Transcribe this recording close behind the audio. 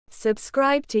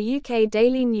Subscribe to UK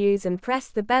Daily News and press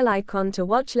the bell icon to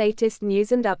watch latest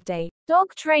news and updates.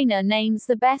 Dog trainer names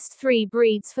the best 3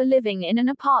 breeds for living in an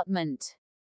apartment.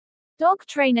 Dog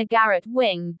trainer Garrett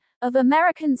Wing, of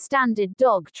American Standard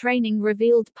Dog Training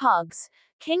revealed pugs,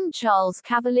 King Charles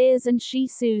Cavaliers and Shih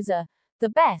Tzus are the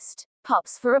best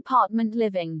pups for apartment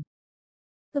living.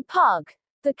 The pug,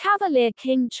 the Cavalier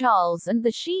King Charles and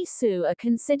the Shih Tzu are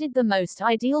considered the most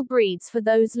ideal breeds for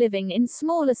those living in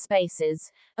smaller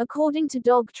spaces, according to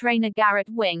dog trainer Garrett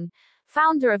Wing,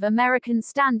 founder of American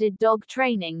Standard Dog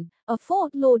Training, a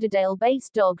Fort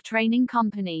Lauderdale-based dog training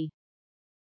company.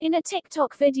 In a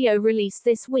TikTok video released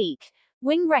this week,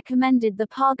 Wing recommended the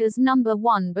pug as number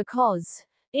 1 because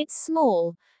it's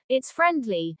small, it's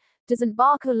friendly, doesn't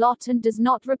bark a lot and does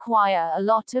not require a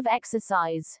lot of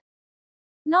exercise.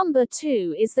 Number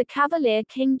 2 is the Cavalier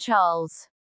King Charles.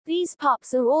 These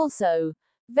pups are also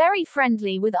very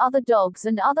friendly with other dogs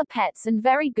and other pets and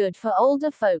very good for older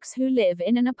folks who live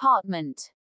in an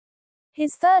apartment.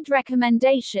 His third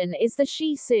recommendation is the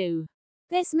Shih Tzu.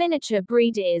 This miniature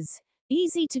breed is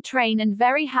easy to train and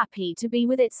very happy to be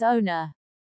with its owner.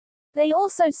 They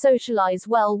also socialize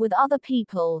well with other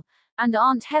people and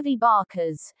aren't heavy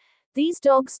barkers. These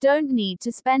dogs don't need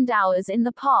to spend hours in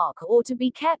the park or to be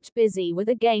kept busy with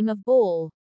a game of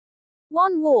ball.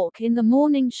 One walk in the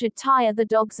morning should tire the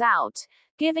dogs out,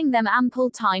 giving them ample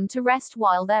time to rest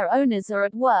while their owners are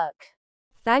at work.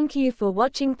 Thank you for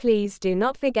watching. Please do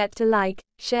not forget to like,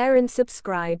 share and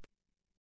subscribe.